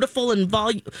just beautiful and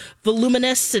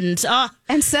voluminous. And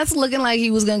Seth's looking like he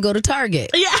was going to go to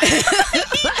Target. Yeah,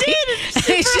 he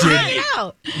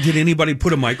did. Did anybody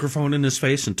put a microphone in his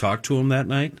face and talk to him that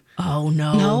night? Oh,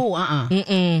 no. No,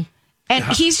 Mm-mm. And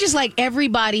he's just like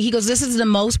everybody. He goes, this is the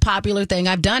most popular thing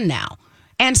I've done now.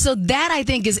 And so that I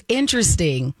think is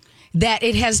interesting that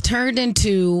it has turned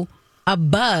into a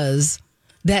buzz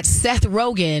that Seth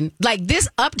Rogen, like this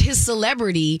upped his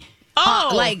celebrity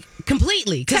like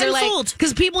completely. Because they're like,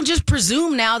 because people just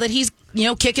presume now that he's,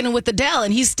 kicking it with Adele,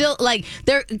 and he's still like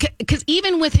there. Because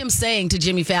even with him saying to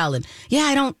Jimmy Fallon, yeah,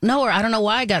 I don't know her. I don't know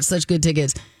why I got such good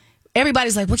tickets.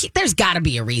 Everybody's like, well, there's got to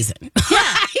be a reason.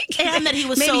 Yeah. And that he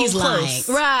was maybe he's close.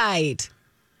 Lying. Right.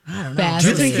 I don't know. Do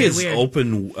you think his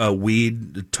open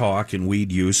weed talk and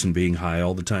weed use and being high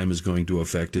all the time is going to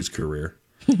affect his career?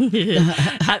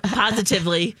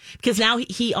 Positively, because now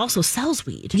he also sells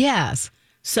weed. Yes.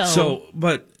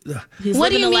 But what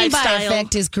do you mean by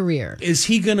affect his career? Is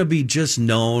he going to be just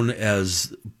known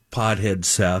as Pothead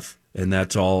Seth, and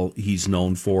that's all he's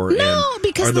known for? No, and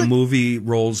because are the movie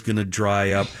roles going to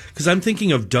dry up? Because I'm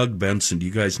thinking of Doug Benson. Do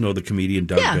you guys know the comedian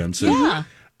Doug Benson? Yeah.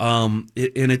 And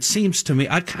it seems to me,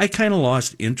 I kind of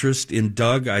lost interest in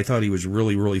Doug. I thought he was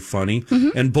really, really funny.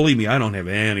 Mm-hmm. And believe me, I don't have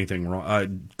anything wrong. I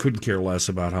couldn't care less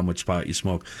about how much pot you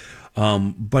smoke.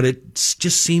 But it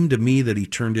just seemed to me that he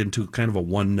turned into kind of a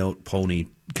one-note pony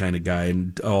kind of guy,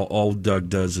 and all Doug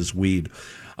does is weed.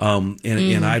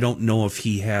 And I don't know if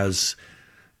he has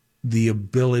the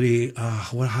ability.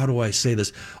 How do I say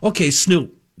this? Okay,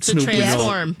 Snoop. To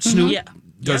transform. Snoop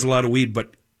does a lot of weed,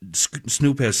 but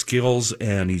Snoop has skills,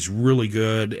 and he's really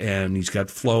good, and he's got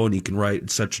flow, and he can write,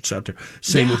 et cetera.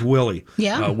 Same with Willie.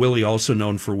 Yeah. Willie also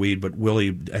known for weed, but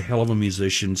Willie, a hell of a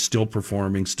musician, still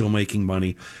performing, still making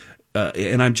money.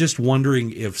 And I'm just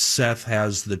wondering if Seth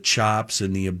has the chops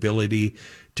and the ability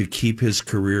to keep his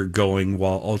career going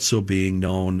while also being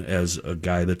known as a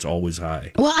guy that's always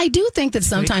high. Well, I do think that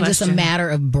sometimes it's a matter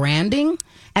of branding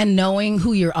and knowing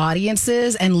who your audience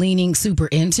is and leaning super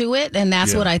into it. And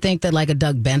that's what I think that like a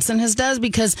Doug Benson does,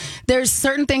 because there's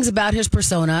certain things about his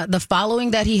persona. The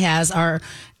following that he has are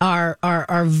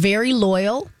very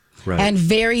loyal and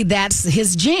that's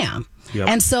his jam. Yep.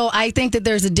 And so I think that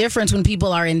there's a difference when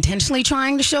people are intentionally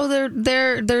trying to show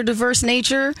their diverse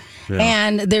nature,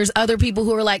 and there's other people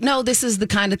who are like, no, this is the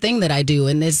kind of thing that I do.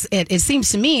 And it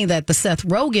seems to me that the Seth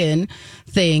Rogen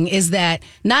thing is that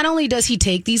not only does he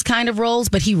take these kind of roles,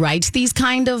 but he writes these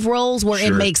kind of roles where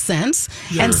it makes sense.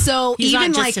 Yeah. And so he's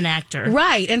even not just like an actor,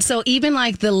 right? And so even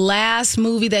like the last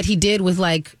movie that he did with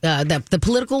like the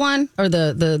political one, or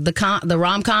the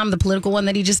rom-com, the political one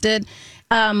that he just did.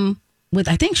 With,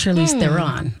 I think, Charlize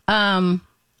Theron. I'm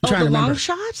trying to remember. Long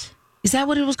Shot? Is that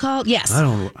what it was called? Yes. I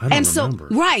don't remember.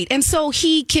 Right. And so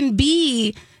he can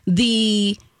be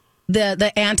the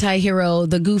anti-hero,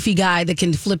 the goofy guy that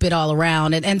can flip it all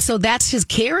around. And so that's his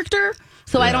character.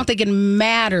 So I don't think it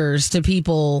matters to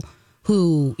people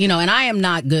who, and I am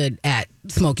not good at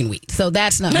smoking weed. So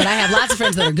that's not, but I have lots of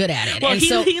friends that are good at it. Well, and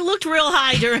he looked real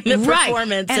high during the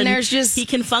performance. And there's just, he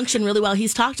can function really well.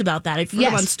 He's talked about that. I've heard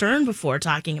him on Stern before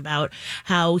talking about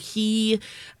how he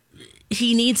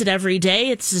he needs it every day.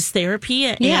 It's his therapy.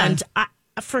 And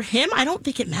for him, I don't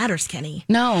think it matters, Kenny.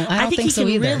 No, I don't think so either. I think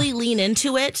he can really lean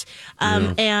into it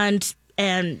and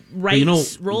write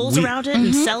roles around it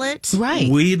and sell it. Right.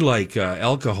 Weed, like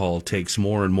alcohol, takes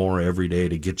more and more every day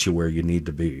to get you where you need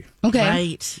to be. Okay.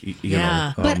 Right. You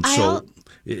know, but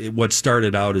what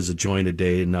started out as a joint a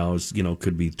day now is,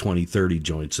 could be 20, 30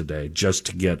 joints a day just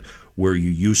to get where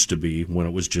you used to be when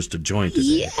it was just a joint a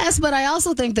day. Yes, but I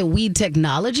also think the weed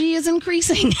technology is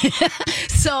increasing.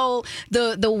 So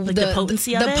the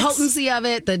potency of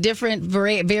it, the different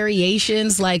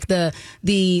variations, like the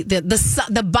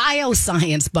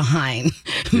bioscience behind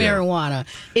marijuana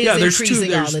is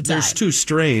increasing all the time. There's two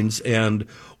strains, and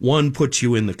one puts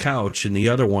you in the couch and the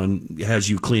other one has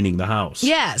you cleaning the house.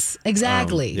 Yes,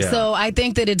 exactly. So I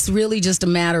think that it's really just a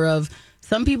matter of,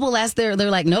 some people they're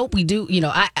like, nope, we do.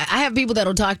 I have people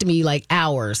that'll talk to me like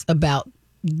hours about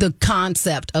the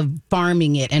concept of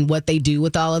farming it and what they do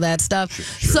with all of that stuff.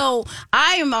 Sure. So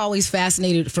I am always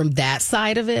fascinated from that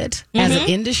side of it as an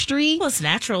industry. Well, it's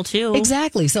natural too.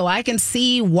 Exactly. So I can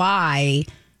see why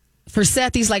for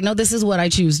Seth, he's like, no, this is what I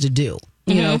choose to do.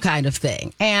 Kind of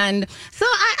thing. And so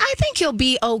I think he'll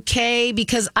be okay,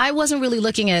 because I wasn't really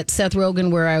looking at Seth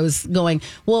Rogen where I was going,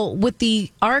 well, with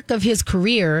the arc of his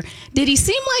career, did he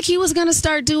seem like he was going to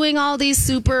start doing all these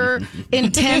super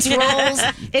intense roles?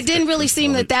 It didn't really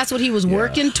seem that that's what he was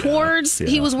working towards.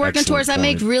 He was working towards, I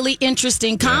make really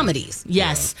interesting comedies.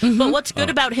 Yes. But what's good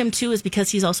about him, too, is because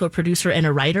he's also a producer and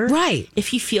a writer. Right. If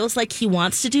he feels like he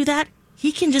wants to do that,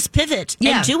 he can just pivot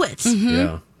and do it.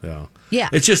 Yeah.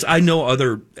 It's just, I know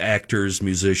other actors,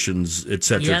 musicians, et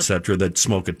cetera, that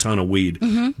smoke a ton of weed,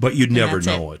 but you'd never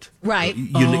know it. Right.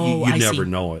 You never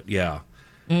know it. Yeah.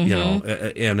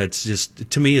 And it's just,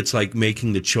 to me, it's like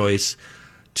making the choice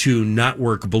to not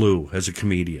work blue as a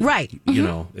comedian. Right.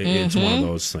 It's one of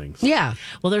those things. Yeah.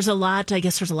 Well, there's a lot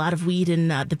of weed in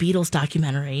the Beatles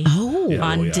documentary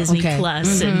on Disney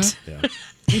Plus. And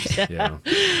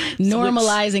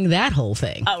normalizing that whole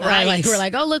thing. Oh, right. We're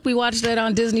like, oh, look, we watched that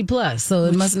on Disney Plus, so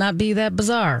it must not be that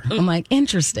bizarre. I'm like,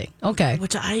 interesting. Okay.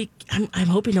 Which I'm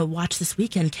hoping to watch this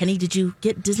weekend. Kenny, did you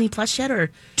get Disney Plus yet?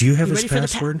 Or do you have his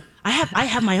password? I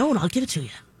have my own. I'll give it to you.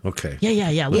 Okay.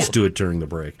 Yeah. Let's do it during the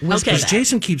break. Okay. Because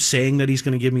Jason keeps saying that he's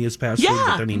going to give me his password,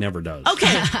 but then he never does.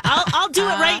 Okay. I'll do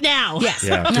it right now. Yes.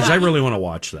 Yeah, because I really want to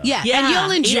watch that. Yeah, and you'll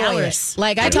enjoy it.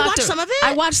 Like Did you watch some of it?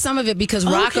 I watched some of it because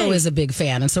Rocco is a big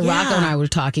fan, and so Rocco and I were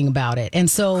talking about it, and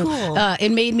so it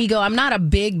made me go. I'm not a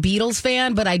big Beatles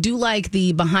fan, but I do like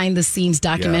the behind the scenes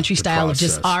documentary style process. of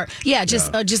just art. Yeah,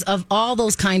 just of all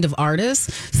those kind of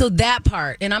artists. So that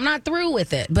part, and I'm not through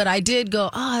with it, but I did go.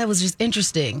 Oh, that was just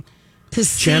interesting.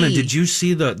 Shannon, did you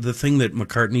see the thing that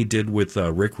McCartney did with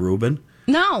Rick Rubin?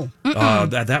 No.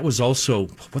 That was also,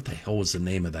 what the hell was the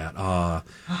name of that?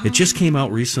 It just came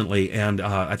out recently, and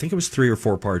I think it was 3 or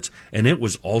 4 parts, and it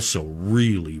was also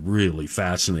really, really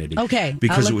fascinating. Okay,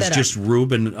 because it was just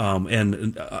Rubin,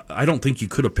 and I don't think you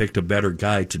could have picked a better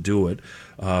guy to do it.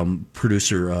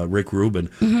 Producer Rick Rubin,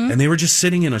 and they were just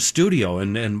sitting in a studio,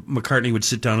 and McCartney would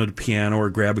sit down at a piano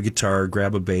or grab a guitar, or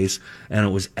grab a bass, and it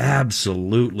was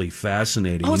absolutely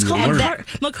fascinating. Oh, it's called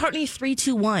McCartney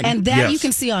 3-2-1, and that you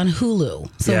can see on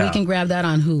Hulu, so we can grab that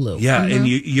on Hulu. Yeah, and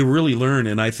you really learn,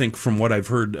 and I think from what I've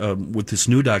heard with this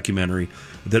new documentary,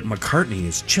 that McCartney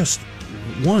is just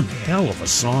one hell of a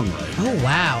songwriter. Oh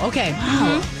wow! Okay,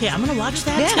 wow. Yeah, I'm gonna watch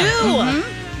that too.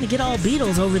 To get all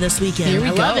Beatles over this weekend. Here we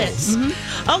go. Love it.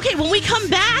 Okay, when we come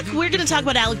back, we're going to talk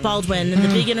about Alec Baldwin and the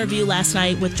big interview last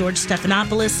night with George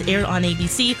Stephanopoulos, aired on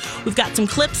ABC. We've got some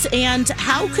clips, and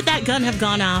how could that gun have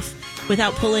gone off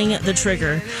without pulling the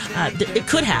trigger? It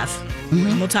could have.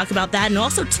 We'll talk about that, and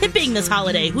also tipping this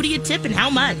holiday. Who do you tip and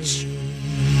how much?